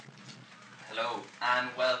Hello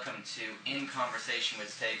and welcome to In Conversation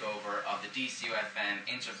with Takeover of the DCUFM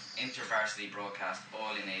InterVarsity broadcast,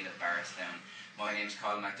 all in aid of Barristown. My name is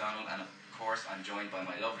Colin MacDonald and of course I'm joined by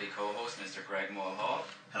my lovely co-host Mr. Greg Mulhall.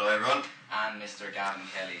 Hello everyone. And Mr. Gavin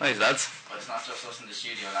Kelly. Hi lads. But it's not just us in the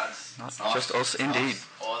studio, lads. Not just us, indeed.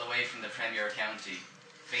 All the way from the Premier County.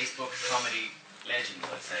 Facebook comedy legends,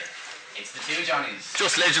 I'd say. It's the two Johnnies.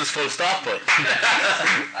 Just legends full stop, but.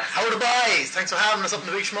 How are the boys? Thanks for having us up in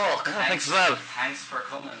the Big Smoke. Thanks as well. Thanks for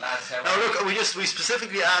coming, lads. Now look, we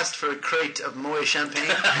specifically asked for a crate of Moët champagne,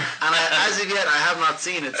 and as of yet I have not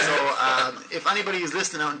seen it. So if anybody is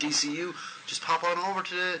listening out in DCU, just pop on over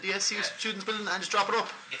to the SCU Students Building and just drop it up.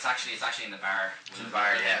 It's actually in the bar. In the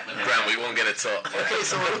bar, yeah. Grant, we won't get it so. Okay,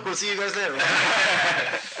 so look, we'll see you guys later.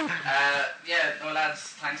 Lads,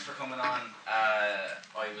 thanks for coming on.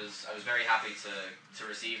 I was very happy to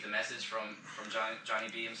receive the message from Johnny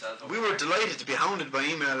B himself. We were delighted to be hounded by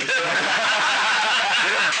email. It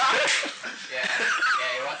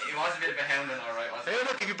was a bit of a hounding, alright, wasn't it? Hey,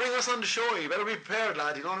 look, if you bring us on the show, you better be prepared,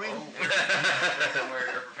 lad, you know what I mean?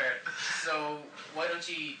 We're prepared. So, why don't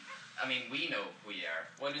you, we know who you are.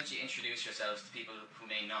 Why don't you introduce yourselves to people who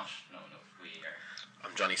may not know who you are?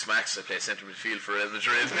 I'm Johnny Smacks. I play centre midfield for Real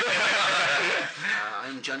Madrid.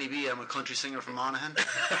 I'm Johnny B. I'm a country singer from Monaghan.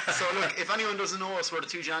 So look, if anyone doesn't know us, we're the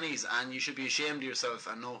two Johnnies, and you should be ashamed of yourself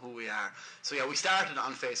and know who we are. So yeah, we started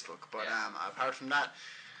on Facebook, but apart from that,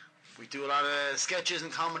 we do a lot of sketches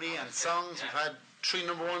and comedy and songs. We've had 3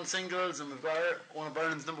 number 1 singles, and we've got one of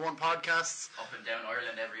Ireland's number 1 podcasts. Up and down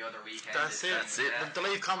Ireland every other weekend. That's it. The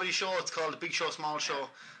live comedy show. It's called The Big Show, Small Show,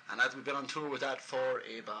 and we've been on tour with that for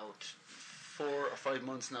about 4 or 5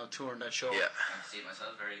 months now, touring that show. Yeah. I see it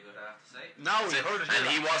myself, very good, I have to say. Now we heard it. And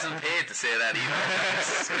he wasn't paid to say that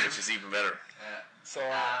either, which is even better. So,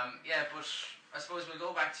 but I suppose we'll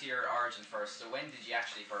go back to your origin first. So when did you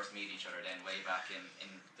actually first meet each other then, way back in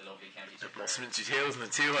the lovely county? It must have been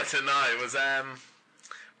 2002, I don't know. It was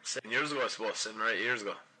 7 years ago, I suppose, 7 or 8 years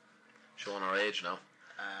ago. Showing our age now.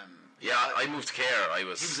 I moved to Care. He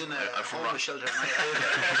was in a homeless shelter. And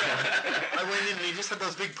I went in and he just had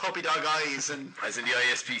those big puppy dog eyes. And I was in the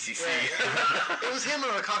ISPCC. It was him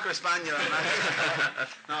and a Cocker Spaniel.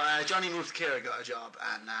 Johnny moved to Care, got a job,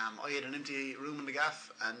 and I had an empty room in the gaff,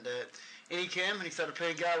 and in he came and he started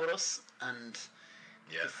playing guitar with us, and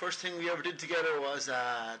the first thing we ever did together was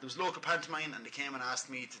there was local pantomime, and they came and asked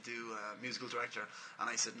me to do musical director, and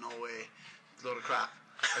I said no way, it's a load of crap.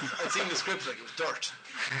 I'd seen the script, like it was dirt,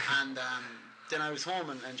 and then I was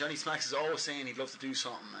home, and Johnny Smacks is always saying he'd love to do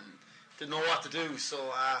something and didn't know what to do,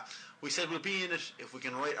 so we said we'll be in it if we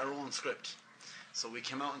can write our own script. So we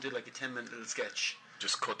came out and did like a 10-minute little sketch.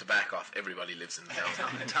 Just cut the back off. Everybody lives in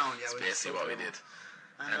town. That's basically what we did.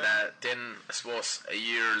 And then I suppose a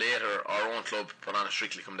year later our own club put on a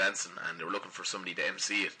Strictly Come Dancing, and they were looking for somebody to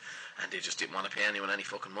MC it, and they just didn't want to pay anyone any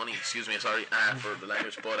fucking money. Excuse me, sorry for the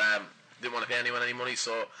language, but didn't want to pay anyone any money,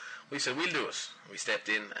 so we said we'll do it. We stepped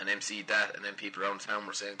in and MC'd that, and then people around town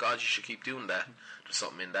were saying, God, you should keep doing that, there's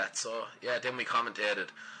something in that. So then we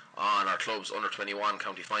commentated on our club's under 21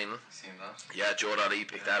 county final. Seen that? Yeah, Joe.E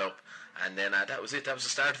picked that up, and then that was it. That was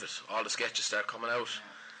the start of it. All the sketches started coming out,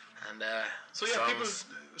 and so people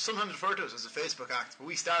sometimes refer to us as a Facebook act, but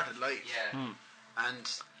we started live.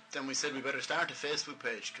 And then we said we better start a Facebook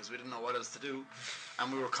page because we didn't know what else to do,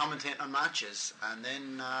 and we were commentating on matches, and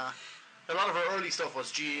then a lot of our early stuff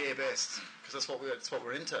was GAA based because that's what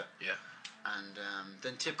we're into. Yeah. And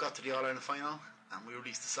then Tip got to the All-Ireland final, and we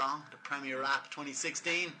released the song, the Premier Rap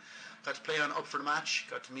 2016. Got to play on Up for the Match.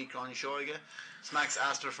 Got to meet Gráinne Seoige. Smacks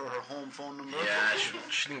asked her for her home phone number. Yeah,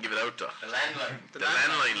 she didn't give it out though. The landline. The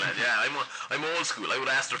landline, lad. Yeah, I'm old school. I would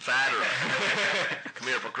ask her father. Come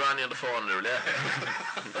here, put Gráinne on the phone there, yeah.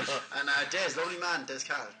 And Des, lovely man, Des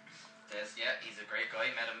Cal. Des, yeah, he's a great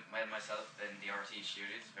guy. Met him myself in the RT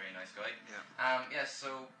studios. Very nice guy. Yeah.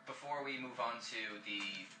 So before we move on to the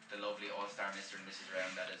lovely all-star Mr. and Mrs.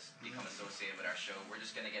 Round that has become associated with our show, we're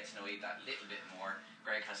just going to get to know you that little bit more.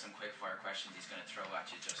 Greg has some quick-fire questions he's going to throw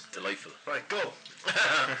at you. Just delightful. Right, go.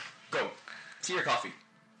 Go. Tea or coffee?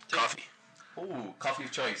 Coffee. Oh, coffee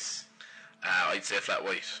of choice. I'd say flat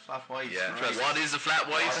white. Flat white. Yeah. Right. What is a flat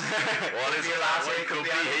white? What is a flat white? Could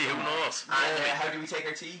be. Who knows? And how do we take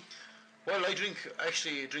our tea? Well, I drink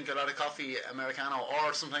a lot of coffee Americano,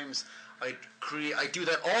 or sometimes I do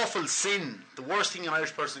that awful sin, the worst thing an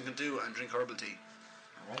Irish person can do, and drink herbal tea.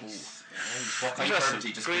 Right. What kind of herbal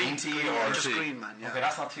tea? Just green tea or just green, man? Yeah. Okay,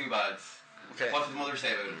 that's not too bad. Okay. What did the mother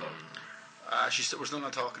say about it though? We're still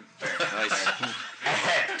not talking. Nice.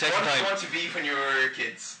 What did you want to be when you were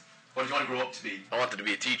kids? What did you want to grow up to be? I wanted to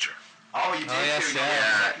be a teacher. Oh, you did. yes, too,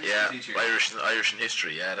 yeah. Yeah, Teacher. Irish in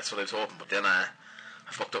history. Yeah, that's what I was hoping. But then I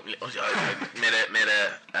fucked up.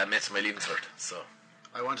 I made some my leaving cert. So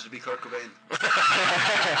I wanted to be Kurt Cobain.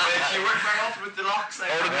 You weren't very often with the locks.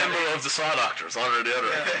 or the member of the Saw Doctors, one or the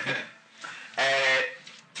other.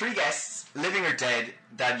 3 guests, living or dead,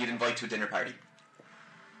 that you'd invite to a dinner party.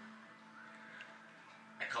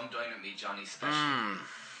 Come dine with me, Johnny Special. And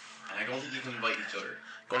I don't think you can invite each other.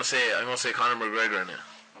 I'm gonna say Conor McGregor now.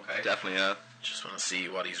 Okay. Definitely, yeah. Just want to see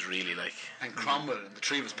what he's really like. And Cromwell, and the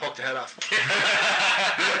tree was poked the head off.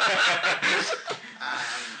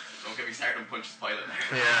 Don't get me started on Punch's Pilot.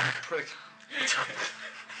 Yeah. Prick.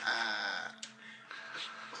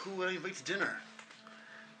 Who would I invite to dinner?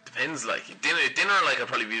 Depends, like dinner, like I'd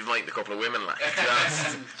probably be inviting a couple of women, like to be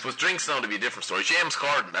honest. But drinks now to be a different story. James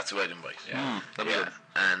Corden, that's who I'd invite. Yeah. That'd be good.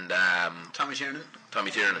 And Tommy Tiernan.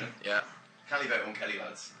 Tommy Tiernan. Yeah. Can't leave out one Kelly,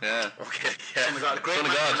 lads. Yeah. Okay. Yeah. Oh my God, a great Son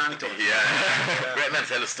of man God. for an anecdote. Yeah. Great man to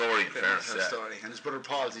tell a story. In Great man fairness, to tell a yeah. story. And his brother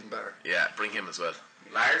Paul's even better. Yeah, bring him as well.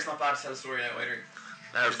 Lars, not bad to tell a story now either.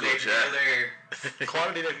 That was good. Yeah. The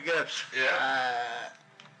quality they could get. Yeah.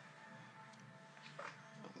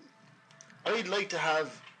 I'd like to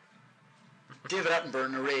have David Attenborough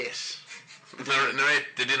narrate. Narrate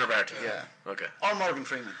the dinner party. Yeah. Okay. Or Morgan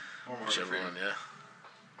Freeman. Whichever one, yeah.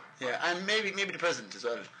 Yeah, and maybe the president as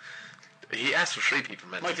well. He asked for 3 people,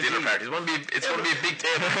 man. Michael Dinner Keaton. party. It's going to be a big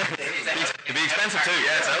table. It'd be expensive too.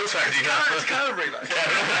 Yeah, it's a house party. It's Calvary, like.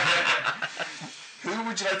 Who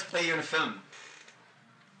would you like to play you in a film?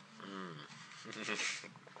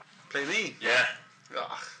 Play me. Yeah.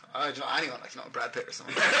 Ugh, I don't know anyone, like, Brad Pitt or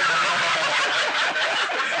something.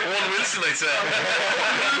 Owen Wilson, I'd say.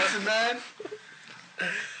 Listen, man.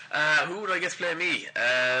 Who would I guess play me?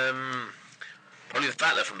 Probably the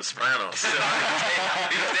fat lad from The Sopranos. He's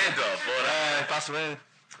dead though, but Passed away.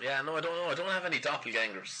 yeah, no, I don't know. I don't have any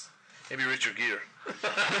doppelgangers. Maybe Richard Gere.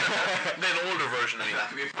 Then older version of me. That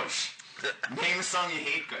could be a push. Name a song you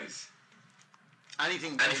hate, guys.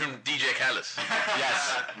 Anything. And from DJ Khaled.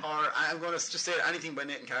 Yes. Or I'm going to just say anything by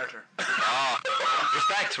Nathan Carter.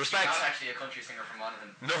 Respect. Not actually a country singer from one of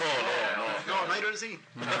them. No. No, neither is he.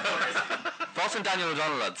 Thoughts on Daniel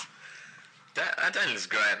O'Donnell, lads? Daniel's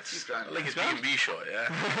grand. He's grand. I like his B&B show, yeah.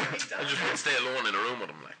 I just wouldn't stay alone in a room with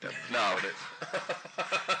him like that. No.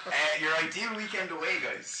 Your ideal weekend away,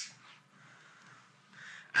 guys.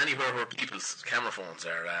 Anywhere where people's camera phones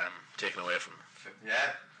are taken away from them.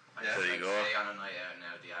 Yeah. There you go. Stay on a night out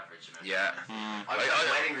now, the average amount. Yeah. I was at a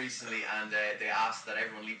wedding recently, and they asked that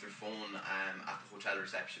everyone leave their phone at the hotel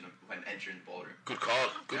reception when entering the ballroom. Good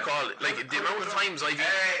call. Like the amount of times I've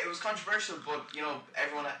It was controversial, but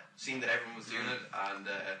everyone seemed that everyone was doing it, and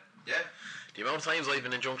yeah. the amount of times I've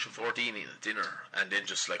been in Junction 14 eating a dinner, and then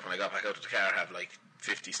just like when I got back out of the car, have like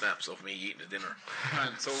 50 snaps of me eating a dinner.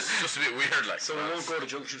 And so, It's just a bit weird, like. so we won't go to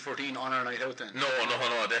Junction 14 on our night out then. No,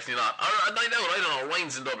 definitely not. Or a night out, I don't know.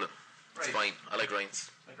 Ryan's in Dublin. It's Right. fine. I like Ryan's.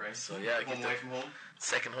 Right. So yeah, Home away from home.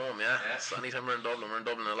 second home, yeah. Yeah. So anytime we're in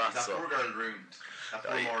Dublin a lot. That So. poor girl ruined. That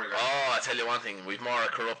poor Maura girl. Oh, I tell you one thing, we've Mara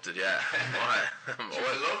corrupted, yeah. She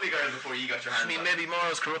was a lovely girl before you got your I hands mean, on maybe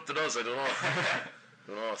Mara's corrupted us. I don't know.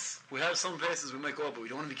 Who knows? We have some places we might go, but we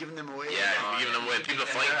don't want to be giving them away. Yeah, we're giving them away. People will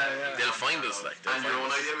find. They'll find us. Like. And your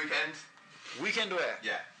own ideal weekend? Weekend away.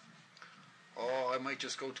 Yeah. Oh, I might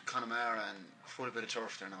just go to Connemara and foot a bit of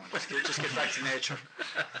turf there now. Just get back to nature.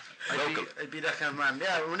 I'd be that kind of man.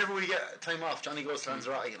 Yeah, whenever we get time off, Johnny goes to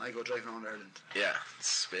Lanzarote and I go driving around Ireland. Yeah,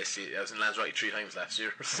 it's basically. I was in Lanzarote 3 times last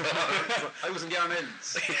year. So. I was in the Iron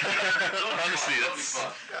Islands. Honestly, Lovely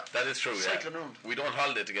spot. that is true. Yeah. Cycling around. We don't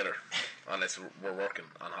holiday together unless we're working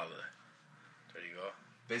on holiday. There you go.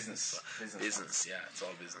 Business. Business. Yeah, it's all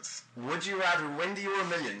business. Would you rather win the Euro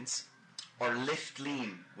Millions or lift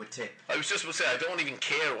lean with tip? I was just going to say I don't even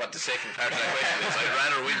care what the second part of that question is. I'd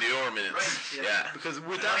rather win the Euro Millions. Right, Yeah. Because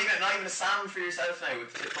with Not that, even a salmon for yourself now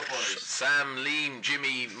with tip footballers. Sam, Liam,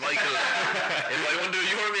 Jimmy, Michael. If I won the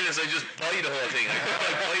Euro Millions, I'd just buy the whole thing.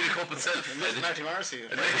 I'd buy the cup itself. Marty Morrissey.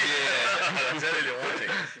 Yeah, I'm telling you one thing.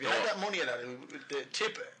 If you had that money at that, the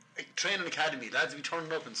tip training academy, lads would be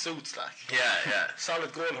turning up in suits like Yeah.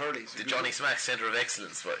 solid goal hurleys. The Johnny Smack Centre of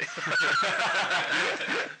Excellence. But The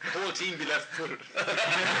whole team be left footed.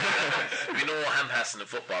 we know hand passing in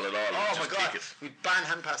football at all. Oh We my just God, kick it. we'd ban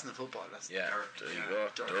hand passing in football. That's Yeah, dirt. there you go.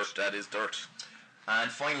 Dirt. That is dirt.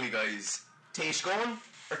 And finally, guys, tay scone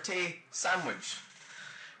or tay sandwich?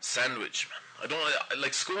 Sandwich, man. I don't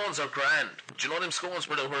like scones are grand. Do you know them scones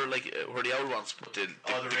where the owl wants put the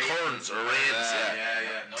raisins. corns or rains?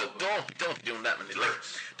 Yeah. Don't be doing that, man. Like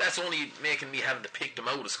that that's only making me having to pick them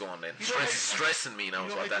out of scone then. You don't Stressing me now. You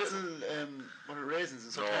So don't like that's little what are raisins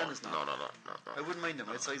and sultanas now? no. I wouldn't mind them.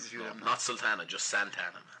 I'd size a few of them. Not sultana, just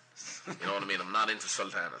santana, man. You know what I mean? I'm not into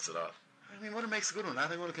sultanas at all. I mean, what makes a good one,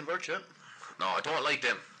 lad? I'm going to convert you. No, I don't like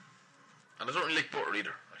them. And I don't really like butter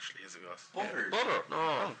either, actually, as it goes. Butter. Butter?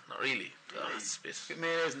 No, not really. It's a bit. Get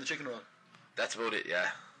mayonnaise in the chicken roll. That's about it, yeah.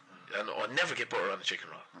 And I never get butter on the chicken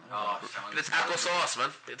roll. Oh, But it's taco sauce, man.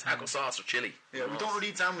 It's taco sauce or chili. Yeah, we don't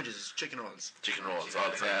really eat sandwiches, it's chicken rolls. Chicken rolls all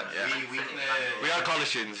the time. Yeah. We We are college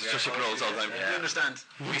students, just chicken rolls all the time. You understand?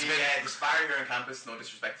 the Spar here on campus, no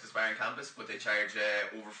disrespect to the Spar on campus, but they charge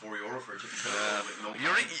over €4 for a chicken roll with no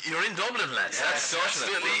You're in Dublin, lads. That's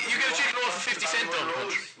extortionate. You get a chicken roll for 50 cents down the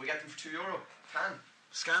country. We get them for €2. Can.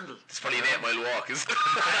 Scandal. It's probably an 8 mile walk, isn't it?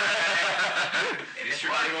 It is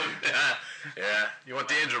your one. Yeah. You want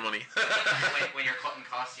danger money. when you're cutting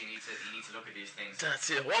costs, you need to look at these things. That's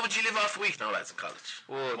it. What would you live off a week now, lads, in college?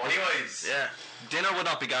 Money wise. Yeah. Dinner would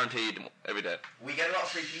not be guaranteed every day. We get a lot of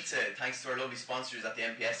free pizza thanks to our lovely sponsors at the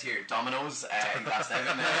MPS here, Domino's in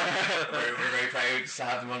Glasnevin. We're very proud to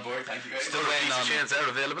have them on board. Thank you guys. Still waiting on Chains are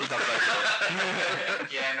available.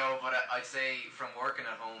 Yeah, no, but I'd say from working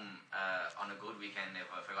at home on a good weekend, if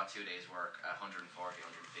I got 2 days work, 140, 150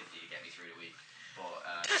 to get me through the week. But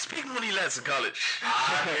That's big money, lads, in college.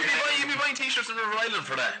 You'd be buying t-shirts in River Island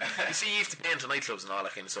for that. You see, you have to pay into nightclubs and all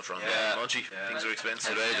that kind of stuff around there, don't you? Things are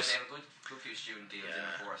expensive. they have a good few student deals in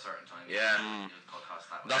before a certain time. Yeah. It'll cost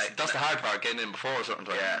that much. That's the hard part, getting in before a certain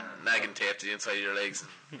time. Yeah, nagging tape to the inside of your legs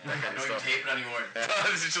and that kind of Not even stuff. taping anymore.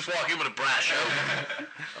 Just walk in with a brash out.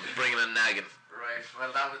 I'm bringing a nagging. Right,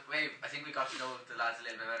 well, I think we got to know the lads a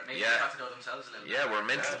little bit better. Maybe Yeah. they got to know themselves a little bit Yeah, better. we're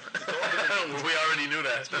meant to. We already knew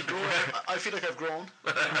that. I feel like I've grown.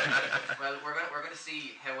 Well, we're gonna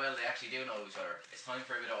see how well they actually do know each other. It's time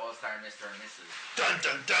for a bit of All-Star Mr. and Mrs. Dun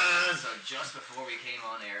dun dun! So just before we came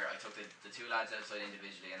on air, I took the two lads outside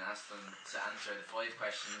individually and asked them to answer the 5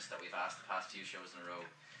 questions that we've asked the past few shows in a row.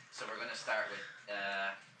 So we're gonna start with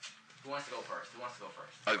who wants to go first?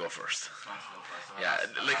 I'll go first. Who wants to go first? So Yeah,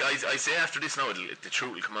 I'll like ask- I say after this now, the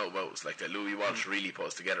truth will come out about us. Like that Louis Walsh really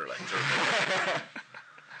posed together. Like,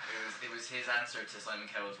 It was his answer to Simon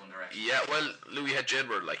Cowell's One Direction. yeah, well, Louis had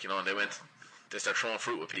Jedward, like, you know, and they start throwing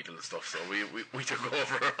fruit with people and stuff. So we took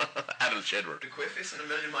over adult Jedward. The quiff isn't a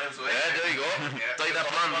million miles away. Yeah, there you go. Die that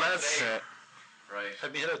man, lads. Right.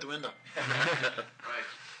 Had me head out the window. Right.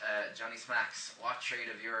 Johnny Smacks, what trait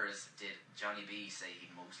of yours did Johnny B say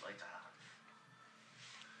he'd most like to have?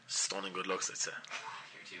 Stunning good looks, I'd say.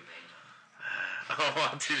 You're too vain, Johnny. Oh,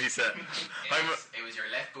 what did he say? It was your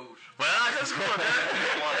left boot. Well, that's good.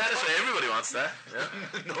 Yeah, that's what everybody wants that. Yeah.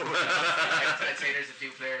 I'd say there's a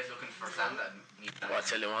few players looking for Sam that need that. Well, I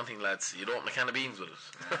tell you one thing, lads. You don't open a can of beans with it.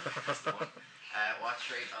 That's the one. What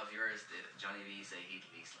trait of yours did Johnny B say he'd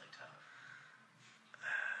least like to have?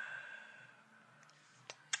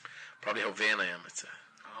 Probably how vain I am, I'd say.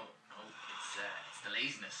 Oh, it's the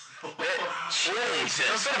laziness.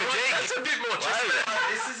 Jesus. That's a bit much, isn't it?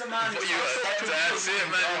 This is a man who's That's it,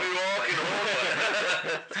 man. You'll be walking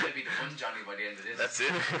home. It's going to be the one Johnny by the end of this. That's it.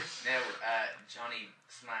 Now, Johnny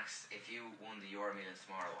Smacks, if you won the Euro Millions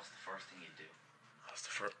tomorrow, what's the first thing you'd do? What's the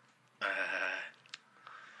first?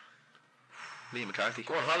 Lee McCarthy.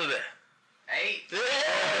 Go on holiday. Hey!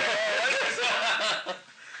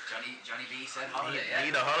 Johnny B said holiday, yeah?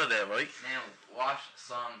 Need a holiday, right? Now, what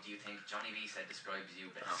song do you think Johnny B said describes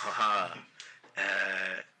you best? Haha.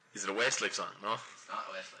 Is it a Westlife song? No. It's not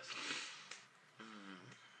a Westlife song.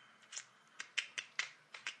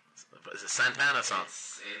 It's a Santana song.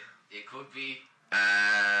 It could be.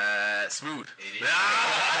 Smooth. It is. Yeah.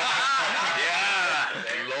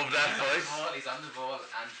 Love that voice. He's on the ball.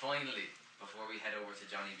 And finally, before we head over to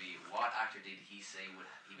Johnny B, what actor did he say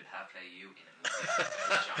he would have play you in a movie?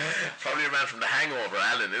 Probably a man from The Hangover,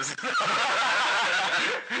 Alan, isn't it?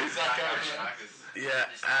 Yeah.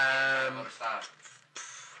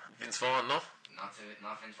 Vince Vaughn, no? Not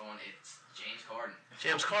Vince Vaughn, it's James Corden.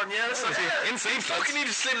 James Corden, yeah, that's not it. Insane. Fucking need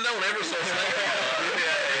to slim down ever so slightly.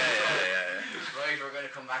 Yeah. Right, we're going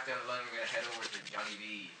to come back down the line. We're going to head over to Johnny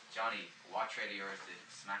B. Johnny, what trait of yours did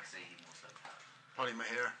Smack say he most like to have? Probably my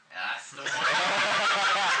hair. That's the one.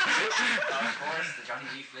 Of course, the Johnny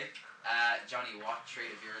B flick. Johnny, what trait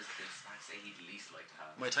of yours did Smack say he'd least like to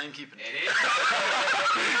have? My timekeeping. It is.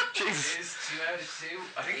 Jesus. It is 2 out of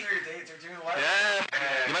 2. I think they're doing well. Yeah.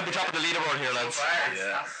 You might be top of the leaderboard here, So lads. far,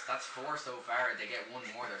 Yeah. that's 4 so far. They get one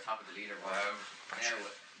more. They're top of the leaderboard. Wow. Now,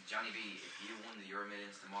 Johnny B, if you won the Euro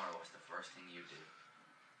Millions tomorrow, what's the first thing you do?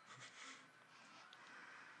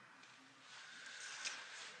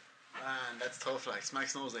 Man, that's tough. Like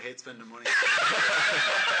Smacks knows I hate spending money.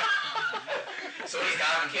 So does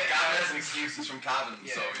Gavin. Gavin has an excuse. He's from Cavan,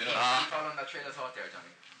 Yeah, so you know. keep on that trail of thought there, Johnny.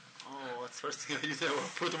 Oh, what's the first thing I do there?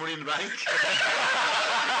 Put the money in the bank.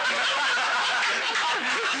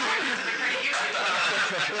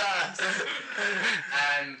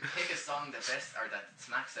 Pick a song that best, or that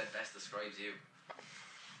Smack said best describes you.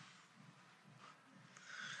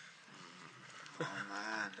 Oh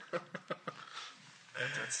man,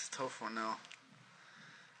 that's a tough one now.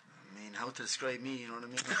 I mean, how to describe me? You know what I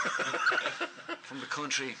mean? From the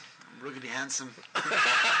country, I'm ruggedly handsome,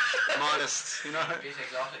 modest. You know, Bit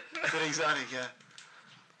exotic. bit exotic. Yeah.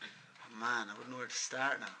 Oh, man, I wouldn't know where to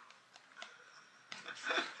start now.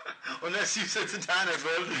 Unless you said Santana as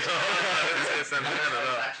well. I was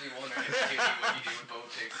actually wondering if you would do with both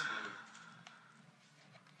picks.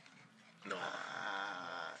 No.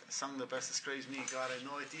 Song that best describes me. God, I have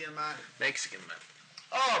no idea, man. Mexican man.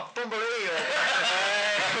 Oh, Bumblebee.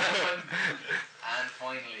 And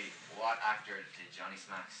finally, what actor did Johnny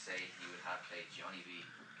Smacks say he would have played Johnny B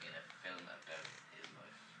in a film about his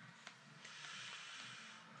life?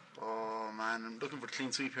 Oh man, I'm looking for the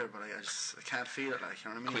clean sweep here, but I can't feel it. Like,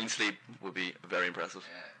 you know what I mean? Queen Sleep would be very impressive.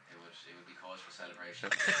 Yeah, it would be cause for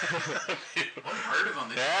celebration. Unheard of on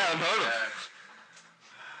this. Yeah, unheard of.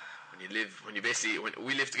 When you basically,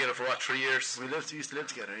 we lived together for what, 3 years? We used to live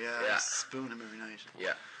together. Yeah. I Yeah. used to spoon him every night.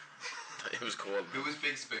 Yeah. It was cold. Who was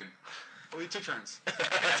Big Spoon? Oh, we took turns.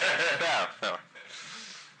 Yeah, no.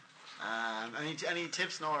 Any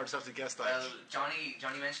tips? No, or just have to guess that. Well, Johnny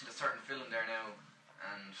mentioned a certain film there now,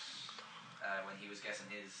 and when he was guessing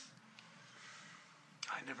his.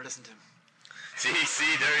 I never listened to him. See,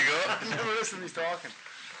 there you go. I never listened to him talking.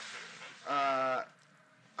 I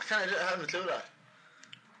haven't a clue that.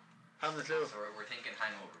 Haven't a clue. So we're thinking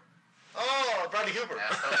Hangover. Oh, Bradley Cooper.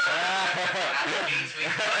 That's the I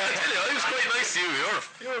tell you, I was quite nice to you.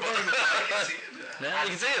 You were funny. Yeah,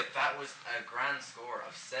 you can see it. That was a grand score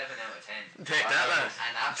of 7 out of 10. Take that, man.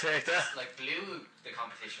 And Take that. like blew the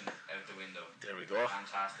competition out the window. There we go.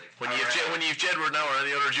 Fantastic. When you've Jedward now or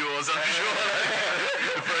any other duos on the show,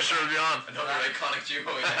 the pressure will be on. Another iconic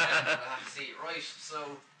duo. See, right,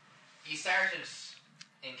 so you started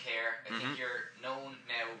in Care. I think you're known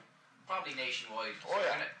now probably nationwide. So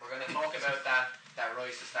we're gonna talk about that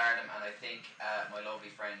rise to stardom, and I think my lovely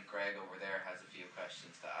friend Greg over there has a few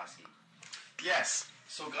questions to ask you. Yes.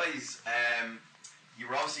 So guys, you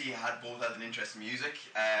were obviously both had an interest in music.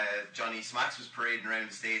 Johnny Smacks was parading around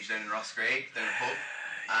the stage down in Rossgrave, down in the pub,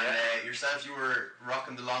 and yourself, you were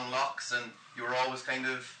rocking the long locks, and you were always kind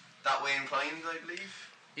of that way inclined, I believe.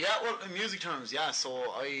 Yeah, well, in music terms, yeah.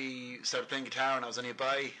 So I started playing guitar when I was only a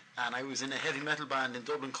boy, and I was in a heavy metal band in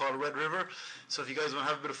Dublin called Red River. So if you guys want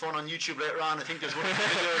to have a bit of fun on YouTube later on, I think there's one of the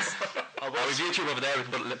videos of We've YouTube over there, we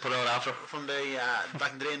can put it on after. from the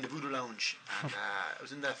back in the day in the Voodoo Lounge, and I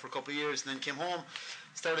was in that for a couple of years, and then came home,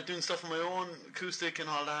 started doing stuff on my own, acoustic and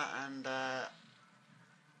all that, and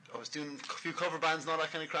I was doing a few cover bands and all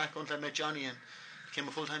that kind of crack until I met Johnny and became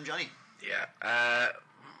a full-time Johnny. Yeah.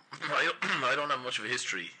 I don't have much of a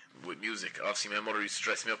history with music. Obviously, my mother used to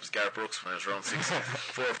dress me up as Gareth Brooks when I was around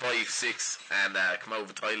 4, 5, 6, and come out of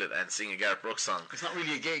the toilet and sing a Gareth Brooks song. It's not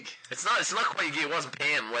really a gig. It's not quite a gig. It wasn't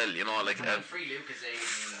paying well, you know. Like Free Lucas Aid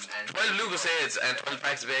and 12 Lucas Aids and 12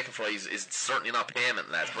 packs of bacon fries is certainly not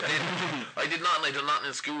payment, lads. But then I did nothing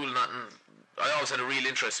in school, nothing. I always had a real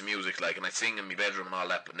interest in music, like, and I'd sing in my bedroom and all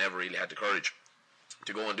that, but never really had the courage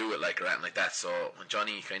to go and do it like or anything like that. So when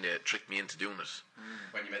Johnny kind of tricked me into doing it,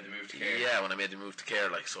 When you made the move to Care. yeah, when I made the move to Care,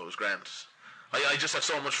 like, so it was grand. I just have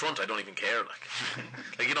so much front, I don't even care, like.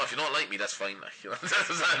 Like, you know, if you don't like me, that's fine, like, you know.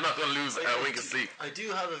 I'm not going to lose a wink of sleep. I do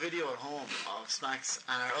have a video at home of Smacks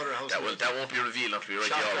and our other housemate. That won't be revealed until we write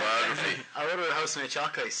the Chocolate. autobiography. Our other housemate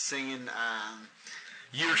Chocolate singing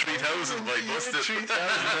Year 3000 by Busted. 3000.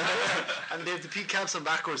 And they have the Pete Campson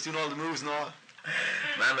backwards doing all the moves and all.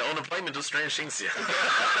 Man, the unemployment does strange things to you.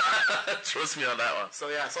 Trust me on that one. So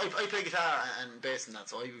yeah, so I play guitar and bass and that,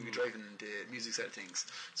 so I would be driving the music side of things.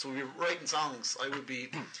 So we were writing songs, I would be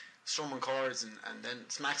strumming chords and then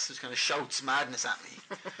Smacks just kind of shouts madness at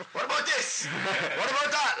me. What about this? What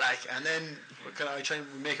about that? Like, and then I try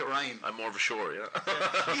and make it rhyme. I'm more of a sure, yeah.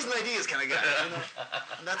 He's an ideas kind of guy, you know?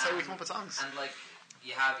 And that's how we come up with songs. And like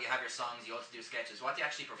you have your songs, you also do sketches. What do you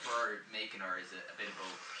actually prefer making, or is it a bit of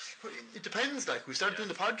both? It depends, like, we started doing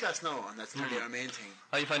the podcast now, and that's really our main thing.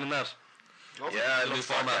 How you finding that? Lovely. Yeah, I love New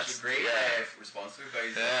format. podcasts. That's a great response to it,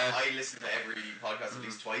 guys. Yeah. I listen to every podcast at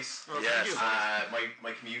least twice. Well, Yes. thank you.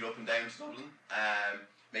 My commute up and down to Dublin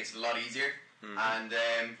makes it a lot easier. and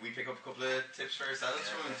we pick up a couple of tips for ourselves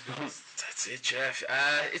from it. To be honest. That's it, Jeff.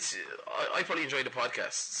 I probably enjoy the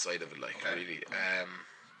podcast side of it, like really.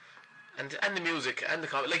 And the music and the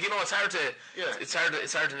like, you know, it's hard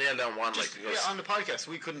to nail down one. Just, like, because on the podcast,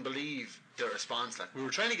 we couldn't believe the response. Like, we were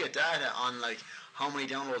trying to get data on like how many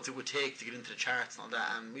downloads it would take to get into the charts and all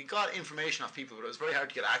that, and we got information off people, but it was very hard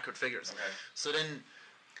to get accurate figures. Okay. So then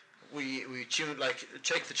we tuned, like,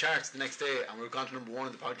 checked the charts the next day, and we were gone to number 1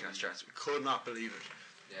 in the podcast charts. We could not believe it.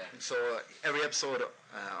 Yeah. So every episode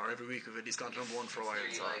or every week of it, he's gone to number 1 for a while.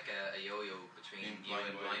 It's really like a yo-yo between you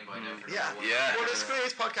and Blind Boy now. Yeah. Well, it's great.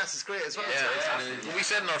 His podcast is great as well. yeah. We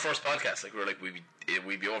said in our first podcast, like, we were like,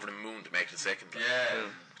 we'd be over the moon to make it a second. Like,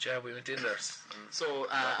 Yeah. we went in there. So,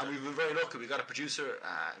 and we've been very lucky. We got a producer,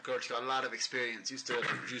 girl. She got a lot of experience. Used to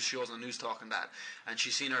produce shows on News Talk and that. And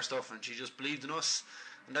she's seen our stuff, and she just believed in us.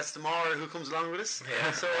 And that's the Mara who comes along with us.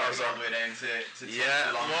 Yeah. So Mara's on the way down to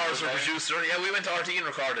Yeah, along Mara's the our way. producer. Yeah, we went to RT and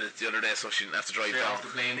recorded it the other day, so she didn't have to drive Straight down. off the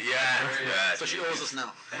plane. Yeah. So she owes us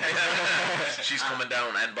now. She's coming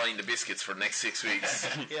down and buying the biscuits for the next 6 weeks.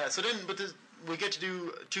 Yeah. So then, we get to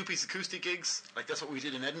do 2-piece acoustic gigs. Like, that's what we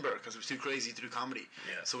did in Edinburgh because it was too crazy to do comedy.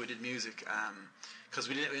 Yeah. So we did music. Because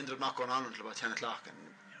we ended up not going on until about 10 o'clock and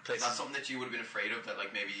Is places. that something that you would have been afraid of, that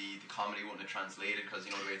like maybe the comedy wouldn't have translated because,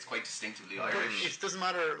 you know, it's quite distinctively Irish? It doesn't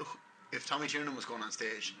matter if Tommy Tiernan was going on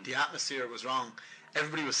stage. The atmosphere was wrong.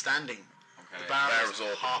 Everybody was standing. Okay. The bar Bar was was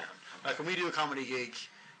open, hot. Like, when we do a comedy gig,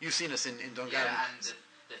 you've seen us in Dungannon. Yeah, and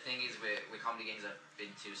the thing is with comedy gigs I've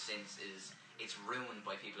been to since is it's ruined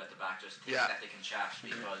by people at the back just thinking that they can chat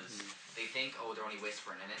because they think, oh, they're only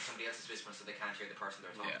whispering, and then somebody else is whispering so they can't hear the person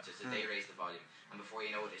they're talking to, so they raise the volume, and before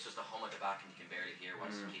you know it, it's just a hum at the back and you can barely hear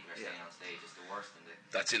what some people are saying on stage. It's the worst.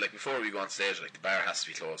 That's it. Like, before we go on stage, like, the bar has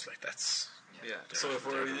to be closed. Like, that's. Yeah. So if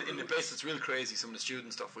we're in the place that's real crazy, some of the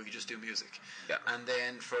student stuff, we could just do music. Yeah. And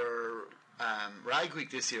then for Rag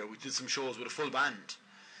Week this year, we did some shows with a full band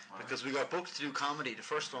because we got booked to do comedy. The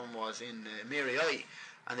first one was in Mary I,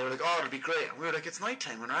 and they were like, "Oh, it'll be great." And we were like, "It's night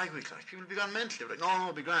time on Rag Week, like, people will be gone mental." They were like, "No,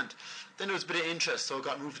 it'll be grand." Then there was a bit of interest, so it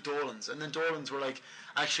got moved to Dolan's, and then Dolan's were like,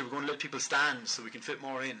 "Actually, we're going to let people stand so we can fit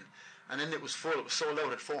more in." And then it was full. It was sold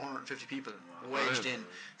out at 450 people wedged in.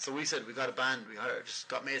 So we said we got a band. We just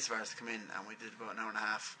got mates of ours to come in, and we did about an hour and a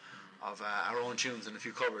half of our own tunes and a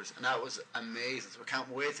few covers, and that was amazing. So we can't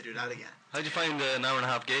wait to do that again. How'd you find an hour and a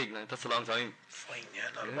half gig? Like, that's a long time. Fine,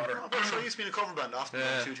 not a bother. So I used to be in a cover band often,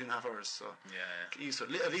 Yeah. 2.5 hours. So Yeah. used to,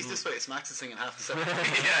 at least this way, it's Max is singing half the set.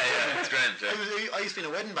 yeah, it's grand. Yeah. I used to be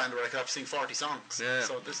in a wedding band where I could have to sing 40 songs. Yeah.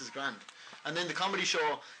 So this is grand. And then the comedy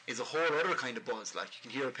show is a whole other kind of buzz. Like, you can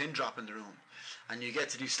hear a pin drop in the room, and you get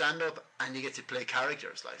to do stand up, and you get to play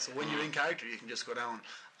characters. Like, so when you're in character, you can just go down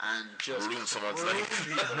and just Ruin someone's ruin life.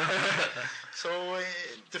 people. So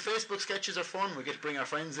the Facebook sketches are fun. We get to bring our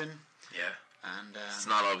friends in, Yeah. and It's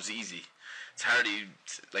not always easy. It's hard to,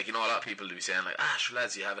 like, you know, a lot of people will be saying, like, sure,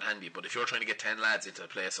 lads, you have it handy. But if you're trying to get 10 lads into a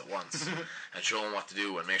place at once and show them what to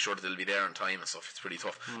do and make sure that they'll be there on time and stuff, it's pretty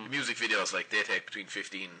tough. The music videos, like, they take between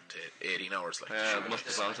 15 to 18 hours. Like, to Yeah, shoot. must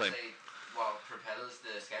be long time. What propels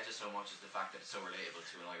the sketches so much is the fact that it's so relatable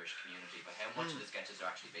to an Irish community. But how much of the sketches are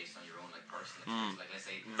actually based on your own, like, personal experience? Like, let's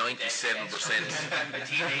say 97%. a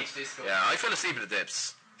teenage disco. Yeah, I fell asleep at the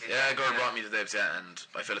Debs. Yeah, a girl brought me to the Debs, yeah, and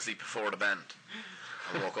I fell asleep before the band.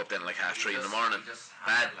 I woke up then like 3:30 in the morning.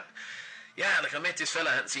 Bad. Yeah, like, I met this fella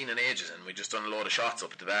I hadn't seen in ages, and we just done a load of shots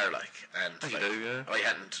up at the bar, like, and You like, do, yeah. I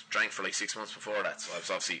hadn't drank for like 6 months before that, so I was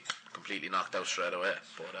obviously completely knocked out straight away.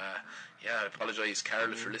 But yeah, I apologise,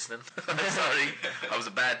 Carol, if you're listening. I'm sorry, I was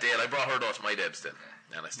a bad date. I brought her though to my Debs then,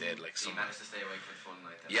 and I stayed like So you some. managed to stay awake for the full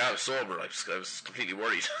night then? Yeah, I was sober. I was completely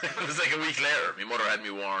worried. It was like a week later. My mother had me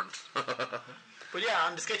warned. But yeah,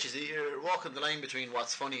 on the sketches, you're walking the line between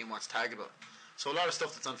what's funny and what's taggable. So a lot of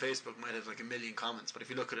stuff that's on Facebook might have like 1 million comments, but if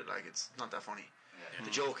you look at it, like, it's not that funny. Yeah. The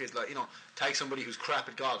joke is, like, you know, tag somebody who's crap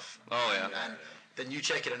at golf. Oh, yeah. And then you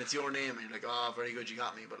check it and it's your name and you're like, oh, very good, you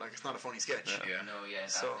got me. But, like, it's not a funny sketch. Yeah. No, yeah,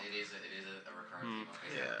 So- it is a recurrent theme.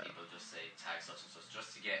 Okay, Yeah. People just say tag such and such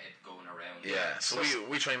just to get it going around. Yeah, so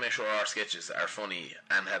we try and make sure our sketches are funny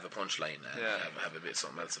and have a punchline and Yeah. have a bit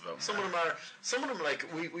something else about them. Some of them like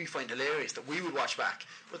we find hilarious that we would watch back,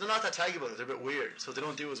 but they're not that taggable. They're a bit weird, so they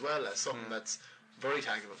don't do as well as something that's very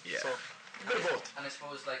taggable. Yeah. So a bit of both. And I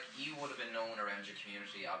suppose, like, you would have been known around your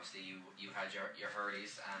community. Obviously, you had your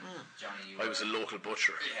Hurleys, and Johnny, you I was a local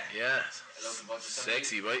butcher. Yeah. Yeah. A local butcher. So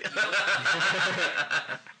Sexy, you- right? you look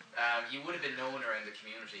at- You would have been known around the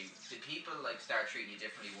community. Did people like start treating you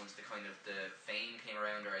differently once the kind of the fame came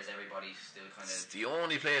around, or is everybody still kind of? It's the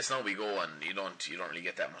only place now we go and you don't really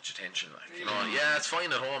get that much attention. Like it's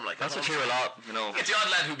fine at home. Like That's what you hear a lot, Get the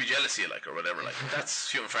odd lad who'd be jealous of you, like or whatever. Like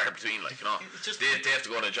that's few and far between. Like they have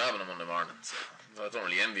to go to a job on a Monday morning. So I don't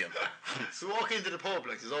really envy them. So walk into the pub,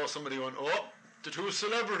 like there's always somebody going, oh, the two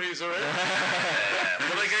celebrities are in.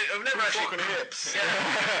 But like I've never actually. Fucking hips.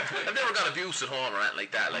 Yeah, I've never got abuse at home or anything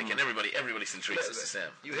like that. Like, and everybody still treats us the same.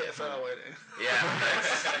 You hit a fellow with it. Yeah.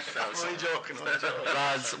 Only joking.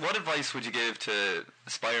 Lads, what advice would you give to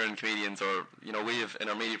aspiring comedians, or we have in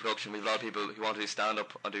our media production, we have a lot of people who want to do stand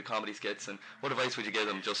up and do comedy skits, and what advice would you give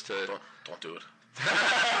them just to don't do it?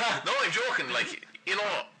 No, I'm joking. Like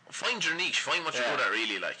find your niche, find what you're good at.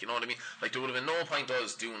 Really, like you know what I mean. Like there would have been no point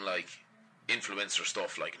us doing like influencer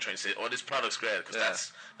stuff, like and trying to say, oh, this product's great,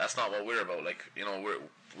 because that's not what we're about. Like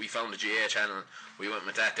we found the GA channel, we went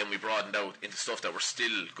with that, then we broadened out into stuff that we're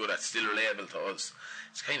still good at, still relatable to us.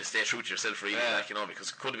 It's kind of stay true to yourself, really, because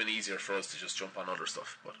it could have been easier for us to just jump on other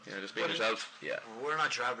stuff, but just be yourself. Yeah, we're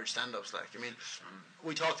not your average stand-ups. Like I mean,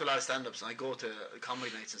 we talk to a lot of stand-ups, and I go to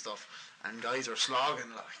comedy nights and stuff, and guys are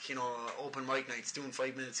slogging, like open mic nights, doing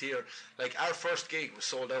 5 minutes here. Like our first gig was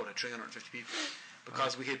sold out at 350 people.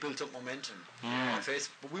 Because we had built up momentum on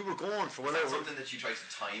Facebook, but we were going for whatever. Is that something that you tried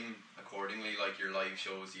to time accordingly, like your live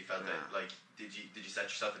shows? You felt that, like, did you set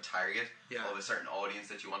yourself a target of a certain audience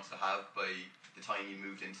that you wanted to have by the time you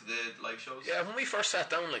moved into the live shows? Yeah, when we first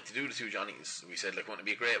sat down, like to do the two Johnnies, we said like, wouldn't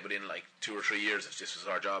it be great within like 2 or 3 years if this was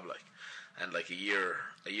our job, like, and like a year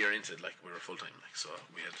into it, like we were full time, like so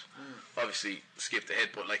we had obviously skipped ahead,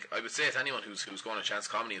 but like I would say to anyone who's going to chance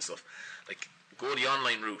comedy and stuff, like. Go the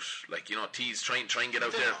online route, like tease, try and get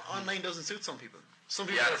out there. Online doesn't suit some people. Some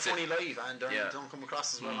people are funny live and don't come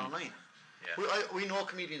across as well online. Yeah. We know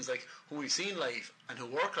comedians like who we've seen live and who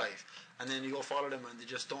work live, and then you go follow them and they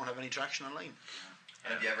just don't have any traction online.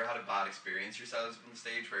 And have you ever had a bad experience yourselves on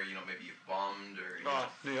stage where maybe you've bombed or?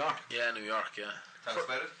 New York. Yeah, New York. Yeah. Tell us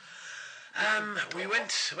about it. We went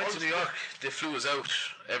to New York. They flew us out,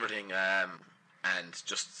 everything, and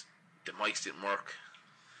just the mics didn't work.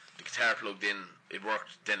 The guitar plugged in, it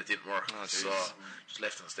worked, then it didn't work, so just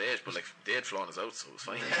left on stage. But like they had flown us out, so it was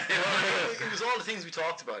fine. It was all the things we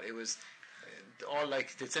talked about. It was all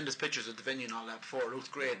like they'd send us pictures of the venue and all that before. It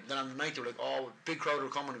looked great. Then on the night they were like, "Oh, big crowd are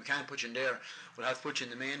coming. We can't put you in there. We'll have to put you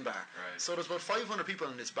in the main bar." Right. So there's about 500 people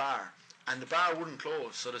in this bar, and the bar wouldn't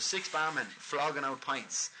close. So there's 6 barmen flogging out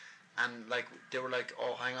pints. And like they were like,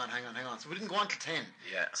 "Oh, hang on." So we didn't go on till 10.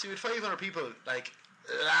 Yeah. So we had 500 people like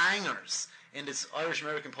langers in this Irish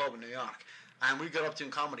American pub in New York, and we got up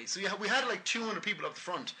doing comedy. So we had like 200 people up the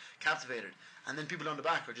front, captivated, and then people on the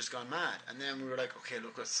back were just gone mad. And then we were like, okay,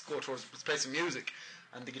 look, let's play some music.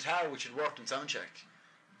 And the guitar, which had worked in soundcheck,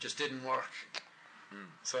 just didn't work.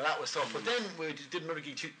 So that was tough. But then we did another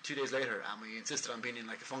gig 2 days later, and we insisted on being in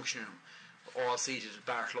like a function room, all seated,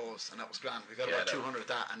 bar closed, and that was grand. We got about 200 at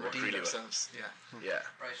that and redeemed ourselves. Yeah.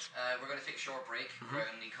 Right, we're going to take a short break.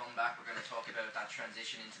 When we come back, we're going to talk about that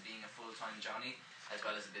transition into being a full-time Johnny, as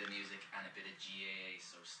well as a bit of music and a bit of GAA,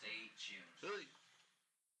 so stay tuned.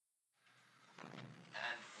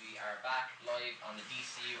 And we are back live on the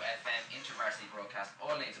DCU FM InterVarsity broadcast,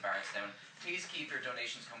 all names of Barrettstown. Please keep your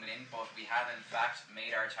donations coming in, but we have in fact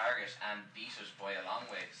made our target and beat it by a long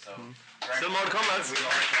way. So still more to come, lads.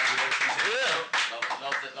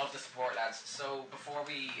 Love the support, lads. So before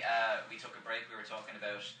we took a break, we were talking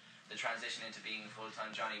about the transition into being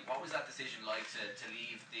full-time Johnny. What was that decision like to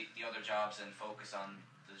leave the other jobs and focus on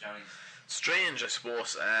the Johnnies? Strange, I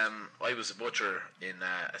suppose. I was a butcher in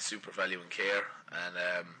a super value and care,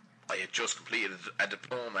 and I had just completed a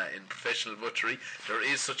diploma in professional butchery. There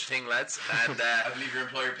is such a thing, lads. And I believe your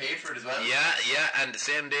employer paid for it as well. Yeah. And the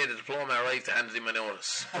same day the diploma arrived, I handed him my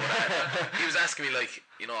notice. But, he was asking me like,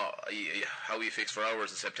 how are you fixed for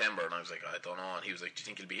hours in September? And I was like, I don't know. And he was like, do you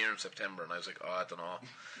think you'll be here in September? And I was like, I don't know.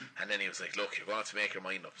 And then he was like, look, you're going to have to make your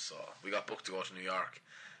mind up. So we got booked to go to New York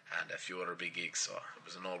and a few other big gigs. So it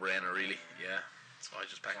was a no-brainer, really. Yeah. So I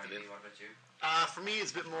just packed it in. What about you? For me,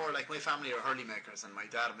 it's a bit more like my family are hurley makers, and my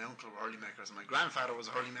dad and my uncle were hurley makers, and my grandfather was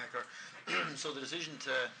a hurley maker. So the decision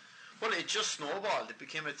it just snowballed. It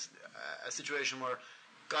became a situation where,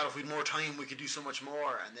 God, if we had more time, we could do so much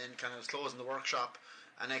more. And then kind of closing the workshop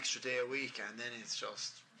an extra day a week, and then it's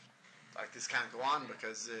just like this can't go on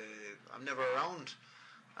because I'm never around.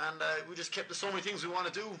 And we just kept there's so many things we want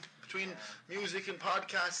to do between music and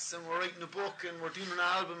podcasts, and we're writing a book, and we're doing an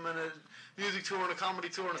album and a music tour and a comedy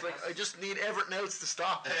tour, and it's like I just need everything else to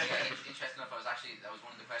stop. Interesting enough, that was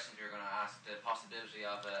one of the questions we were going to ask, the possibility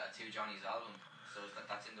of a Two Johnnies album. So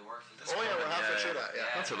that's in the works. Oh yeah, we're halfway through that.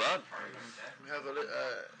 Yeah. Not so bad. We have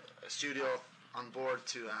a studio on board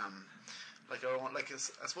to like our own, like I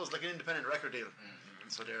suppose like an independent record deal.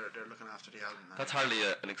 So they're looking after the album. That's hardly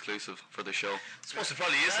an exclusive for the show. Suppose it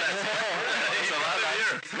probably is that.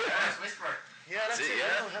 Whisper. Yeah, that's it.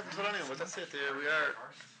 yeah. Yeah, we haven't told anyone, but that's it. We are.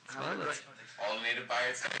 All native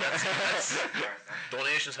Barretts. That's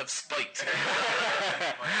donations have spiked.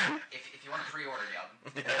 If you want to pre-order the album,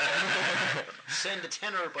 Send a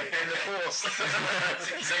tenner by in the post. Send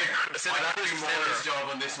I'm a doing more of this job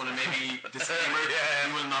on this one, and maybe disclaimer: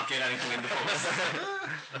 you will not get anything in the post.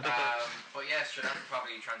 but yeah, sure, that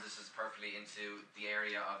probably transitions perfectly into the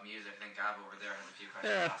area of music. I think Gav over there has a few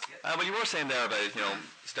questions to ask you. Well, you were saying there about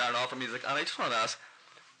starting off with music, and I just want to ask,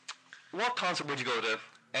 what concert would you go to?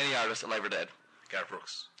 Any artist, alive or dead? Gareth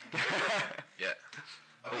Brooks. Yeah.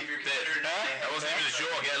 I'll give you considered. That wasn't even a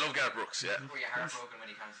joke. Yeah, I love Gareth Brooks. Yeah. Were you heartbroken when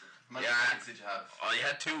he cancelled? How many tickets did you have? I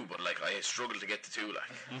had two, but like I struggled to get to two. Like,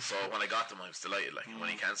 so when I got them, I was delighted. Like, and when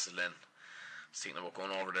he cancelled, then I was thinking about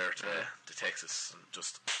going over there to Texas and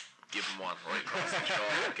just give him one right across the show.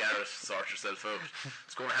 Gareth, sort yourself out. I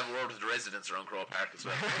was going to have a word with the residents around Crow Park as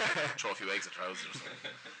well. Throw a few eggs at trousers.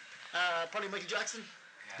 Probably Michael Jackson.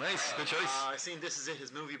 Nice, good choice. I seen This Is It,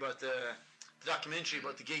 his movie about the documentary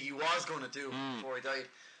about the gig he was going to do before he died.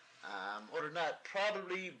 Other than that,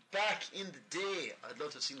 probably back in the day, I'd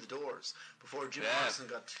love to have seen The Doors before Jim Morrison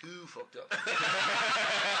got too fucked up. Just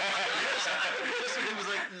when he was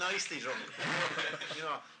like nicely drunk.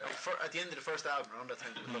 Like at the end of the first album, around that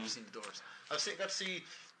time, I'd love to see The Doors. Got to see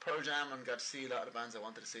Pearl Jam and got to see a lot of the bands I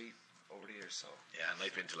wanted to see over the years. So Yeah, and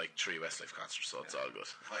I've been to like 3 Westlife concerts, so it's all good.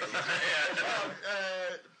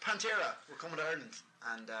 Pantera were coming to Ireland,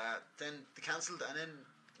 and then they cancelled, and then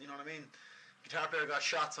you know what I mean. Guitar player got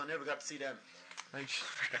shot, so I never got to see them. Nice.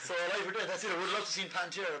 So alive or dead, that's it. I would love to see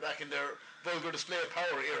Pantera back in their vulgar display of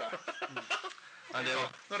power era. And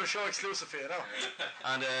Not a show exclusive for you, no.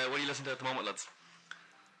 and what are you listening to at the moment, lads?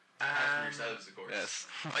 For yourselves, of course. Yes.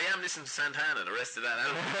 I am listening to Santana, the rest of that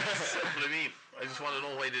album. That's what I mean. I just want to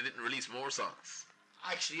know why they didn't release more songs.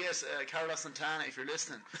 Actually, yes, Carlos Santana, if you're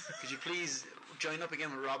listening, could you please join up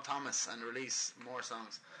again with Rob Thomas and release more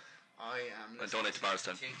songs? I am And listening. donate to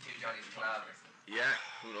Barstown. Two Johnny's collab. Yeah,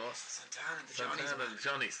 who knows? Santana and the Johnnies. Santana and the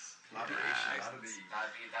Johnnies.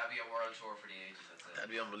 That'd be a world tour for the ages. That's it. That'd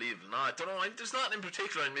be unbelievable. No, I don't know. There's nothing in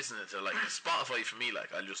particular I'm missing it to. Like Spotify for me, like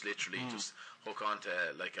I'll just literally just hook on to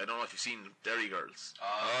like I don't know if you've seen Derry Girls.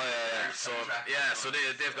 So so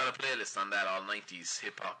they've got a playlist on that, all 90s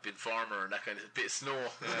hip hop, Informer and that kind of bit of snow.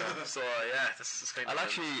 So that's kind of. I'll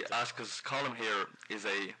actually ask because Colin here is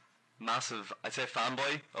a massive, I'd say,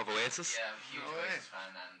 fanboy of Oasis. Yeah, I'm a huge Oasis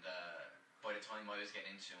fan, and by the time I was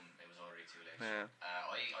getting into him, it was already too late. Yeah.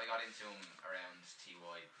 I got into him around TY,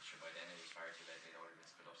 sure by then it was far too late. They'd already been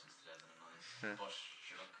split up since 2009. But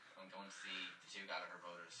sure, look, I'm going to see the two Gallagher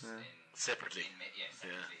brothers Separately. in May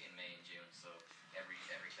and June. So every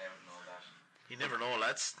cloud and all that. You never know,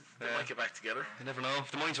 lads. They might get back together. You never know. If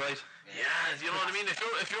the money's right. Yeah, you know what I mean. If you're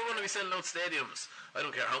going to be selling out stadiums, I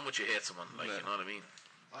don't care how much you hate someone. Like you know what I mean.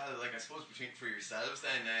 Well, like I suppose for yourselves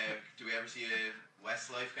then, do we ever see a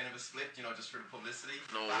Westlife kind of a split? You know, just for the publicity.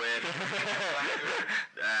 No way.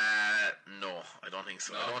 No, I don't think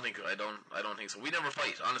so. No. I don't think so. We never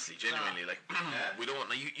fight, honestly, genuinely. Like we don't.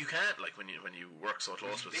 You can't like when you work so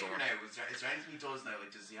close with someone. Now, is there anything he does now?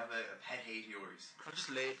 Like, does he have a pet hate of yours? I'm just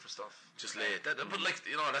late for stuff. Just late. But like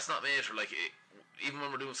that's not made for like even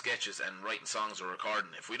when we're doing sketches and writing songs or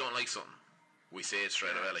recording. If we don't like something, we say it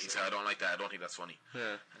straight away. Like he said, I don't like that. I don't think that's funny.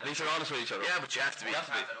 Yeah. At least you're honest with each other. Yeah, but you have to be. We have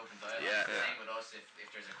to have that open dialogue. Yeah. Same with us. If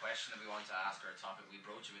there's a question that we want to ask or a topic, we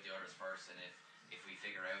broach it with the others first, and if we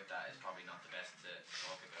figure out that it's probably not the best to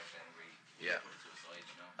talk about, then we put it to the side.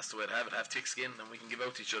 You know. That's the way to have it. Have thick skin, and we can give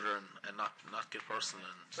out to each other and not get personal.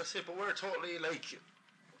 And That's it, but we're totally like.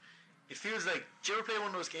 It feels like. Do you ever play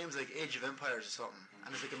one of those games like Age of Empires or something? And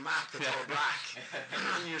it's like a map that's all black,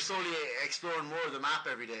 and you're slowly exploring more of the map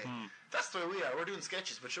every day. That's the way we are. We're doing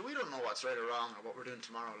sketches, but sure, we don't know what's right or wrong or what we're doing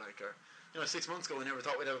tomorrow. Like, or 6 months ago, we never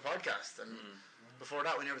thought we'd have a podcast, and before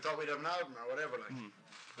that, we never thought we'd have an album or whatever. Like,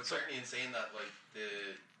 But certainly in saying that, like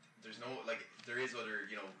there's no like there is other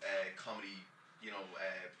comedy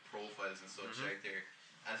profiles and such out there,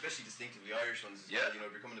 and especially distinctively Irish ones as well. You know,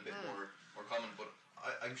 becoming a bit more common. But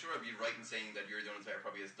I'm sure I'd be right in saying that you're the ones that are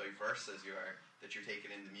probably as diverse as you are. That you're taking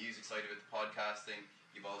in the music side of it, the podcasting.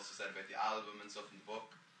 You've also said about the album and stuff in the book.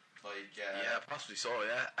 Like, Yeah, possibly so.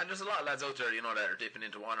 Yeah, and there's a lot of lads out there, that are dipping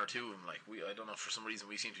into one or two of them. Like I don't know, for some reason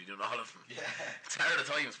we seem to be doing all of them. Yeah. It's hard at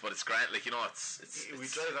times, but it's great. Like it's We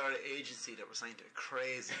drive our agency that we're signed to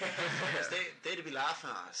crazy. Because they'd be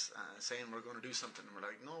laughing at us, saying we're going to do something, and we're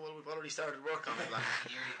like, no, well, we've already started work on it. Like,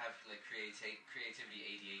 You really have like creativity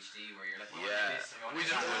ADHD, where you're like, Yeah, we want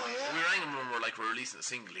this, we rang him when we're releasing a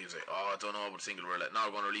single. He was like, "Oh, I don't know about the single." We're like, "No,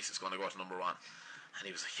 we're going to release. It's going to go to number one." And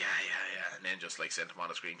he was like, yeah, and then just like sent him on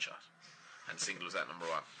a screenshot, and the single was at number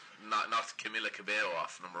one. Not Camila Cabello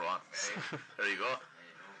off number one. There you go.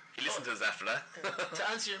 He listened to us after that. to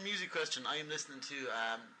answer your music question, I am listening to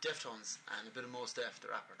Deftones and a bit of Mos Def, the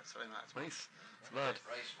rapper. That's what I'm at. Nice. It's mad.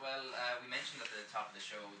 Right, well, we mentioned at the top of the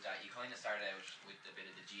show that you kind of started out with a bit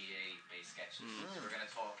of the GAA-based sketches, so we're going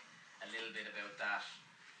to talk a little bit about that.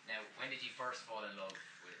 Now, when did you first fall in love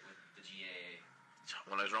with the GAA?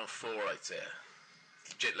 When I was around 4, I'd say.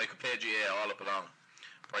 Like I played GA all up along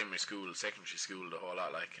primary school, secondary school, the whole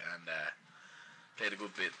lot, like, and played a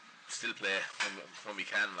good bit. Still play when we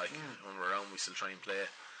can, like when we're around, we still try and play.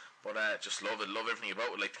 But just love it, love everything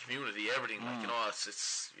about it, like the community, everything. Like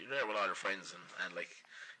it's you're there with all your friends, and like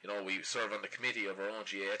we serve on the committee of our own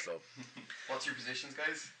GA club. What's your positions,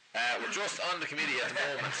 guys? We're just on the committee at the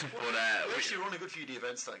moment, but we actually run a good few of the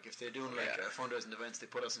events. Like if they're doing fundraising events, they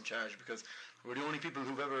put us in charge because we're the only people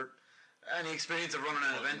who've ever any experience of running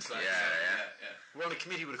an event. Like we're on a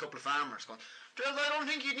committee with a couple of farmers going, "Drill, I don't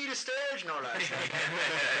think you'd need a stage, no lads. You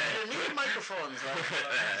need microphones."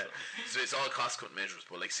 So it's all cost cut measures,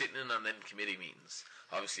 but like sitting in on them committee meetings,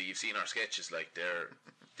 obviously you've seen our sketches, like they're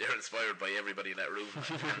inspired by everybody in that room,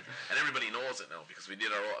 and everybody knows it now because we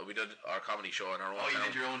did our comedy show in our own. Oh, you town.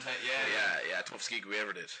 did your own time, Yeah, toughest gig we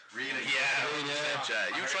ever did. Really?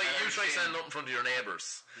 Yeah. You try standing up in front of your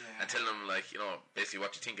neighbours and tell them basically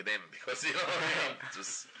what you think of them because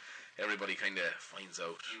just everybody kind of finds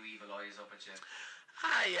out. You evil eyes up at you.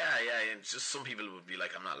 Yeah. And just some people would be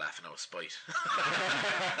like, "I'm not laughing out of spite."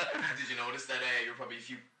 Did you notice that you're probably a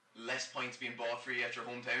few less points being bought for you at your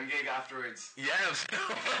hometown gig afterwards? Yeah,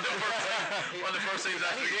 one of the first times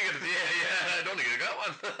after the gig. Yeah, I don't think I got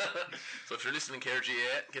one. So if you're listening,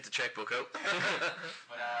 KRGA, get the checkbook out.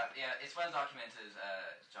 But it's well documented,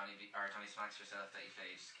 Johnny Smacks yourself, that you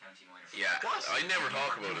played county minor. Yeah, what? I never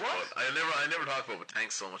talk about it. But I never talk about it. But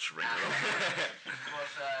thanks so much for bringing it up.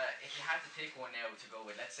 But if you had to pick one now to go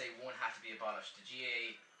with, let's say one had to be abolished. The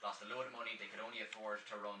GA lost a load of money. They could only afford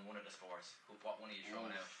to run one of the sports. What one are you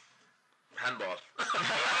throwing out? Handball. That's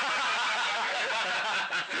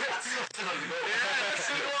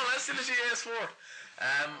still a GA sport.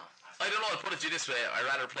 I don't know. I'll put it to you this way: I'd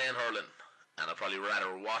rather play in hurling, and I'd probably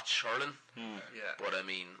rather watch hurling. Yeah. But I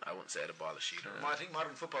mean, I wouldn't say I'd abolish either. I think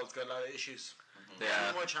modern football's got a lot of issues.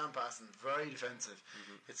 Yeah. Too much hand passing, very defensive.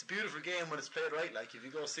 It's a beautiful game when it's played right. Like if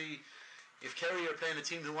you go see, if Kerry are playing a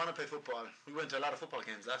team who want to play football, we went to a lot of football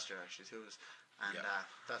games last year actually too, and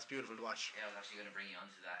that's beautiful to watch. Yeah, I was actually going to bring you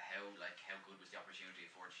onto that. How good was the opportunity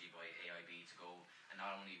afforded to you by AIB to go and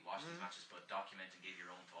not only watch these matches but document and give your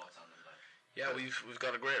own thoughts on them? Yeah, we've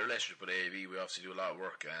got a great relationship with AIB. We obviously do a lot of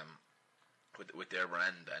work with their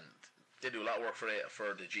brand, and they do a lot of work for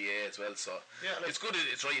the GA as well. So it's good.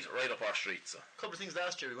 It's right up our street. So a couple of things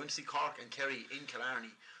last year. We went to see Cork and Kerry in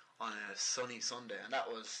Killarney on a sunny Sunday, and that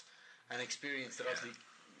was an experience that obviously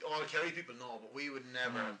all Kerry people know, but we would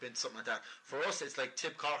never have been to something like that. For us, it's like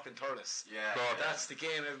Tip Cork and Thurles. Yeah. That's the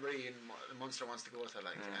game everybody in Munster wants to go to.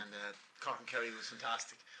 And Cork and Kerry was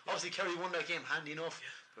fantastic. Obviously, Kerry won that game handy enough,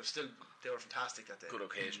 but still they were fantastic that day. good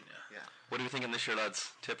occasion. Yeah. What are we thinking this year,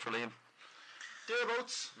 lads? Tip for Liam?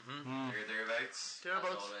 Thereabouts. Thereabouts.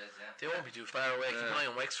 Thereabouts. They won't be too far away. Keep an eye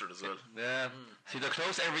on Wexford as well. Yeah. See, they're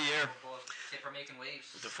close every year. Tip are making waves.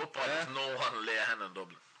 The football, there's no one will lay a hand on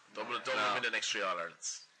Dublin. Dublin win the next 3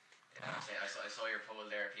 All-Irelands. Yeah, I saw your poll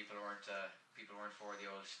there. People weren't for the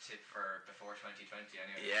old tip for before 2020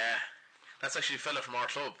 anyway. Yeah, that's actually a fella from our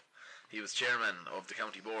club. He was chairman of the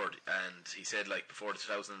county board, and he said before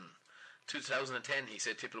 2010, he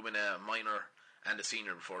said Tip will win a minor and a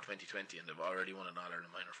senior before 2020, and they've already won an All-Ireland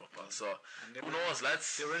minor football. So who knows,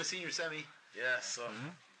 lads? They were in a senior semi. Yeah, so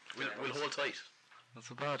we'll hold tight. Not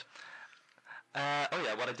so bad.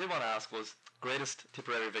 What I did want to ask was greatest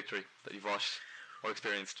Tipperary victory that you've watched or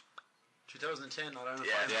experienced. 2010, All Ireland.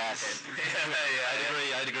 Yes.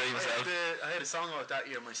 I'd agree myself. I had a song out that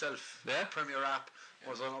year myself. Yeah. Premier Rap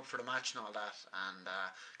was on up for the match and all that, and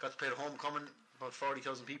got to play the homecoming. About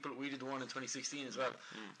 40,000 people. We did the one in 2016 as well.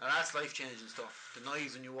 And that's life changing stuff. The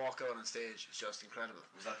noise when you walk out on stage is just incredible.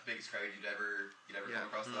 Was that the biggest crowd you'd ever come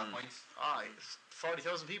across at that point?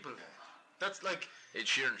 40,000 people. That's like Ed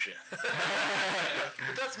Sheeran shit.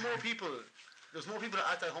 but that's more people there was more people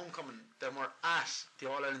at that homecoming than were at the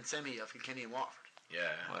All-Ireland semi of Kilkenny and Waterford.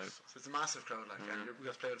 Yeah. Wow. So it's a massive crowd, like, and we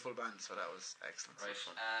got to play with a full band, so that was excellent. Right.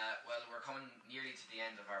 Well, we're coming nearly to the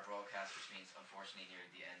end of our broadcast, which means, unfortunately, near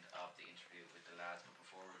the end of the interview with the lads. But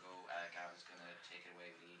before we go, Gavin's going to take it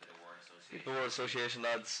away with a little bit of word association. The word association,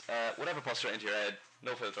 lads. Whatever pops straight into your head,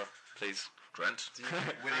 no filter, please. Grant. Within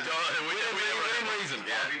Within reason.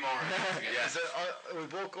 Yeah, be more. Yeah. Is it, are we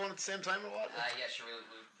both going at the same time or what? Yeah, sure.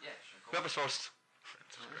 Yeah, sure. Go. Whoever's first.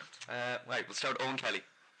 Right, we'll start with Owen Kelly.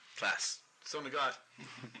 Class. Son of God.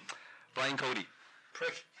 Brian Cody.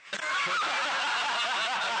 Prick.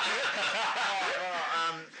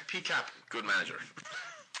 PCAP. Good manager.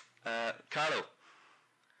 Carlo.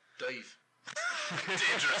 Dive.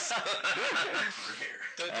 Dangerous.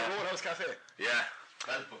 The Roadhouse Cafe. Yeah.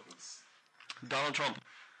 Belt buckles. Donald Trump.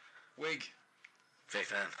 Wig. Fake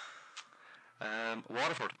fan.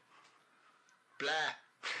 Waterford. Blah.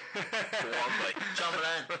 Go on, boy. John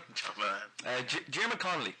Milan. John Moran. Jim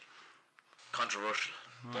Connolly. Controversial.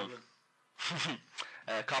 Dublin.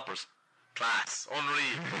 Coppers. Class.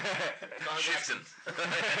 Unreal. Shifting.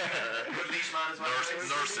 Good leash man as well.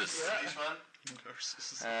 Nurses. Yeah. Leash man.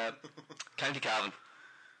 Nurses. County Cavan.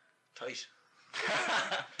 Tight.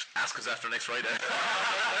 Ask us after next Friday.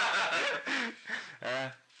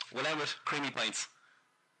 Willamette. Creamy Pints.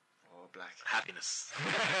 Oh, black. Happiness.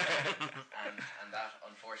 And that,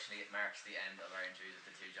 unfortunately, it marks the end of our interview with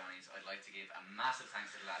the two Johnnies. I'd like to give a massive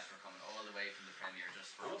thanks to the lads for coming all the way from the Premier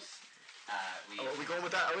just for us. Are we going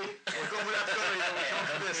with that? Are we? We're going with that story. Are we going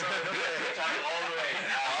for this? Right, okay. They travel all the way.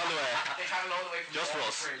 All the way. They travel all the way from Just for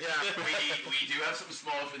us. Waterford. Yeah. We do have something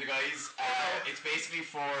small for the guys. It's basically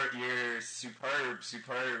for your superb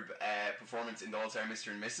performance in the All-Star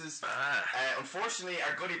Mr. and Mrs. Unfortunately,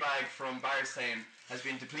 our goodie bag from Barstown has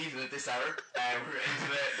been depleted at this hour. We're into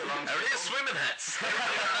the long. Are they swimming hats? They're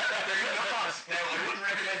not. Now, I wouldn't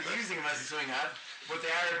recommend using them as a swimming hat, but they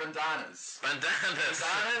are bandanas. Bandanas.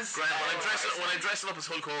 Bandanas? Grant, when I'm dressing up as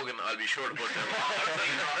Hulk Hogan, I'll be sure to put them on.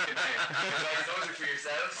 Guys, those are for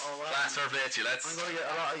yourselves. Oh, wow. Class or play to you, lads. I'm going to get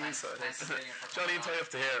a lot of use out of Thanks this. a million for Johnny, coming tie on.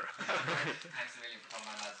 up the hair. Thanks a million for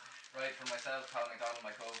coming on, lads. Right, from myself, Colin McDonald,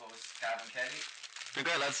 my co-host, Gavin Kelly. Been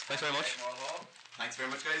great, lads. Thanks very much. Thanks very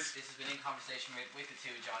much, guys. This has been In Conversation with the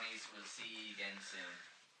two Johnnies. We'll see you again soon.